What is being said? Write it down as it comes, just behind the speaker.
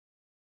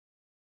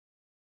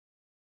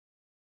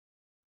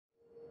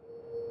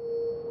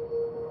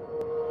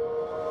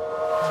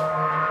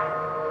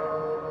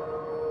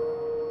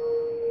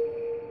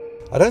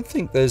I don't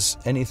think there's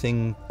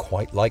anything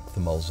quite like the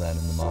Mulsanne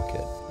in the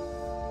market.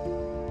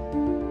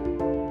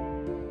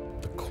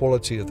 The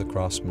quality of the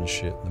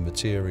craftsmanship, the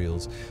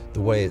materials,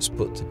 the way it's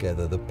put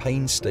together, the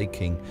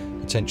painstaking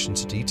attention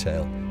to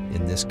detail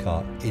in this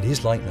car, it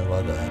is like no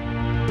other.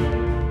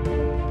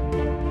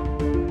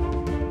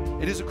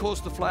 It is, of course,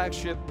 the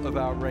flagship of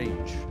our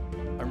range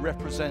and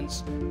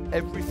represents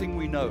everything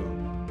we know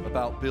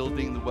about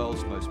building the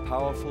world's most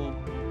powerful,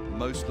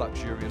 most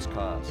luxurious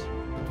cars.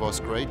 It was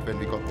great when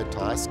we got the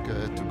task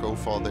to go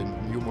for the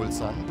new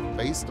Mulsanne,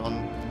 based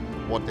on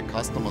what the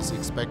customers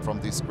expect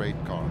from this great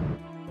car.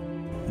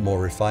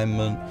 More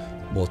refinement,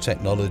 more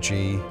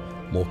technology,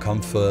 more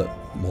comfort,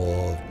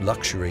 more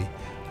luxury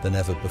than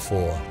ever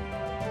before.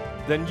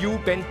 The new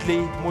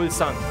Bentley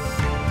Mulsanne.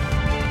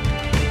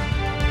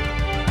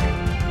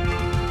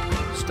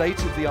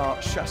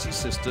 State-of-the-art chassis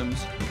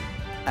systems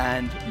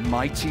and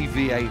mighty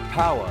V8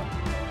 power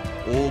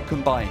all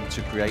combine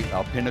to create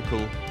our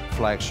pinnacle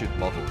flagship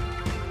model.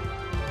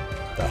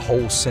 That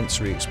whole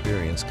sensory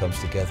experience comes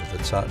together,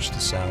 the touch, the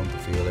sound, the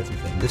feel,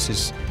 everything. This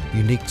is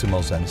unique to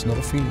Mulsanne. It's not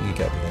a feeling you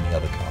get with any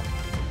other car.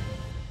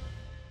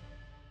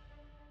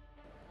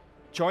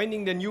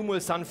 Joining the new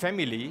Mulsanne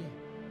family,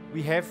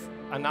 we have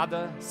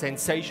another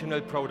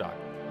sensational product.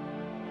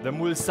 The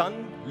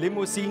Mulsanne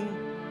Limousine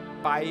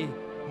by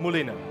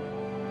Mulsanne.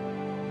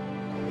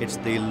 It's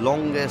the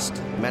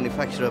longest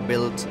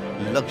manufacturer-built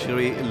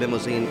luxury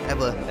limousine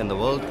ever in the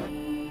world.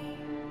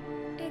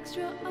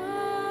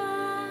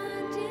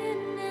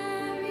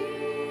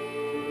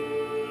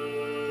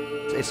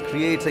 It's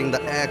creating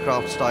the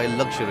aircraft-style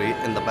luxury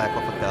in the back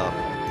of a car.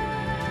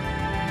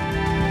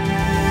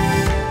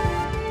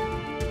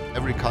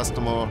 Every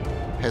customer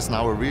has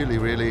now a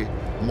really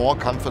more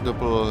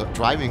comfortable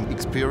driving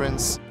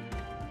experience.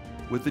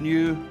 With the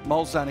new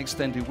Mulsanne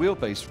extended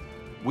wheelbase,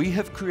 we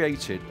have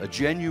created a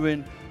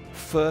genuine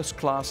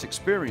first-class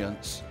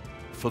experience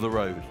for the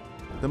road.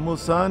 The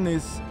Mulsanne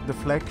is the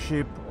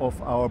flagship of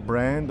our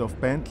brand of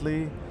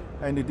Bentley,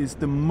 and it is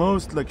the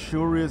most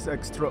luxurious,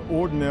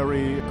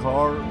 extraordinary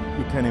car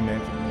you can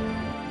imagine.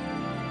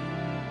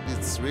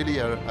 It's really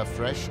a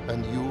fresh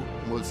and new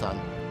Mulsanne.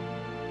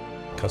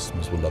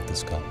 Customers will love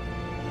this car.